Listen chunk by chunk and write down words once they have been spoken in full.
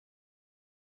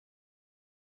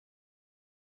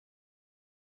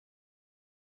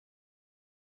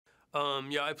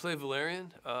Yeah, I play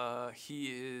Valerian. He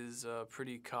is a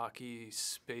pretty cocky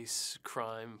space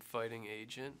crime fighting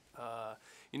agent.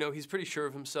 He's pretty sure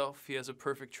of himself. He has a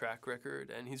perfect track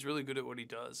record, and he's really good at what he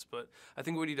does. But I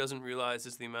think what he doesn't realize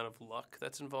is the amount of luck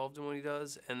that's involved in what he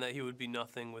does, and that he would be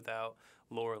nothing without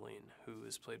Laureline, who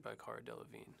is played by Cara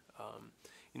Delevingne.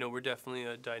 We're definitely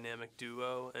a dynamic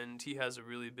duo, and he has a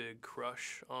really big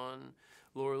crush on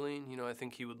Laureline. I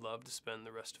think he would love to spend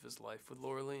the rest of his life with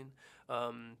Laureline.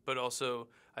 But also,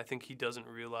 I think he doesn't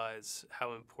realize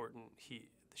how important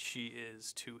she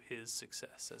is to his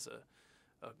success as a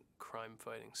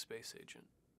crime-fighting space agent.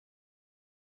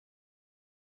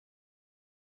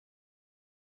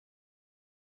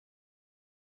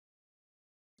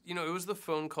 It was the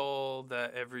phone call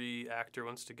that every actor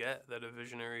wants to get, that a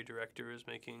visionary director is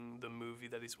making the movie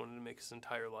that he's wanted to make his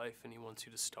entire life, and he wants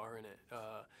you to star in it.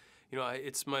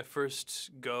 It's my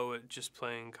first go at just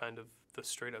playing kind of the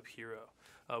straight-up hero,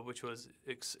 which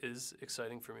is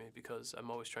exciting for me because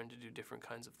I'm always trying to do different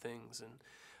kinds of things.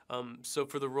 And so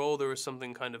for the role, there was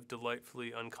something kind of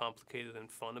delightfully uncomplicated and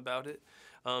fun about it.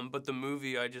 But the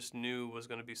movie I just knew was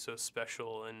going to be so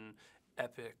special and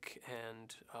epic,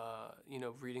 and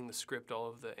reading the script, all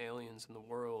of the aliens and the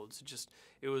worlds,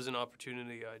 it was an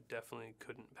opportunity I definitely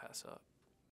couldn't pass up.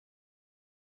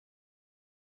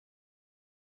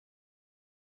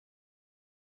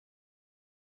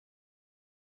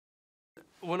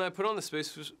 When I put on the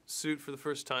space suit for the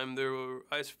first time,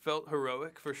 I felt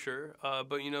heroic for sure,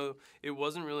 but it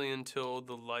wasn't really until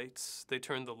they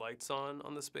turned the lights on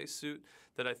the space suit,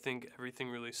 that I think everything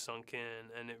really sunk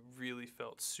in, and it really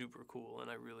felt super cool,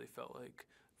 and I really felt like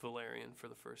Valerian for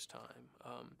the first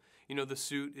time. The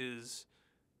suit is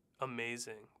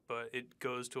amazing, but it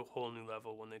goes to a whole new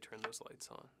level when they turn those lights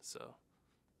on, so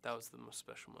that was the most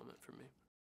special moment for me.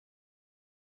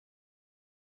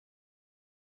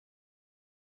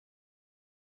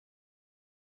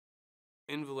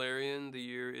 In Valerian, the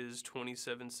year is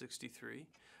 2763.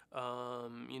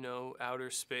 Outer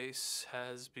space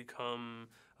has become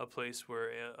a place where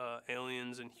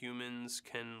aliens and humans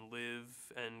can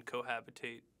live and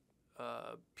cohabitate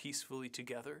peacefully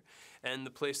together. And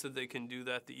the place that they can do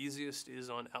that the easiest is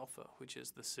on Alpha, which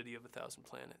is the city of 1,000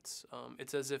 planets.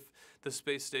 It's as if the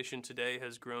space station today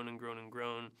has grown and grown and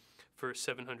grown for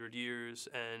 700 years,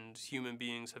 and human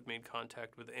beings have made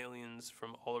contact with aliens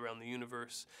from all around the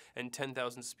universe, and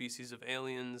 10,000 species of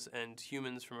aliens and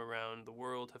humans from around the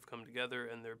world have come together,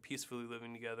 and they're peacefully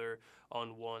living together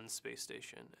on one space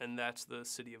station. And that's the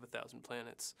city of 1,000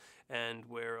 planets, and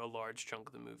where a large chunk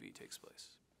of the movie takes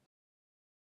place.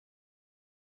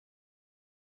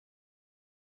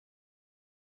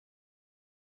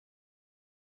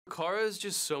 Cara is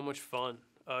just so much fun.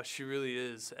 She really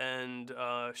is, and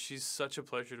she's such a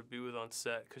pleasure to be with on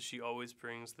set because she always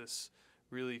brings this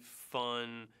really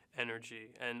fun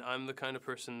energy. And I'm the kind of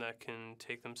person that can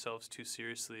take themselves too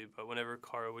seriously, but whenever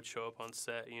Cara would show up on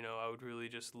set, I would really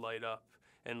just light up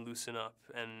and loosen up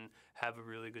and have a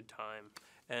really good time.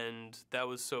 And that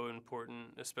was so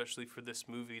important, especially for this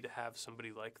movie, to have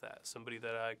somebody like that, somebody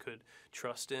that I could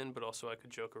trust in, but also I could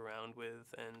joke around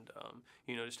with, and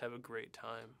just have a great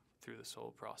time through this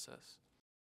whole process.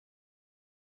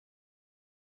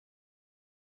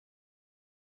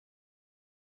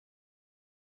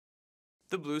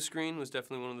 The blue screen was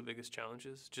definitely one of the biggest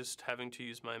challenges, just having to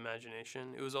use my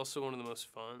imagination. It was also one of the most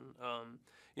fun.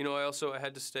 I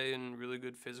had to stay in really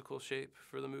good physical shape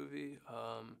for the movie.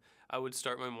 I would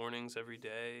start my mornings every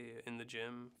day in the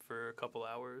gym for a couple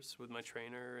hours with my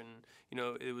trainer, and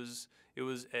it was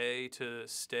to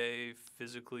stay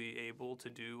physically able to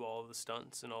do all of the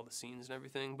stunts and all the scenes and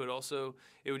everything, but also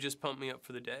it would just pump me up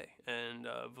for the day. And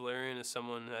Valerian is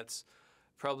someone that's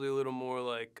probably a little more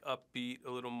like upbeat,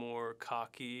 a little more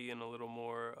cocky, and a little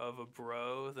more of a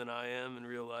bro than I am in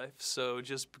real life. So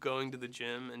just going to the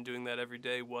gym and doing that every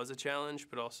day was a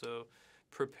challenge, but also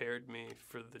prepared me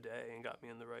for the day and got me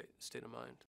in the right state of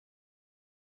mind.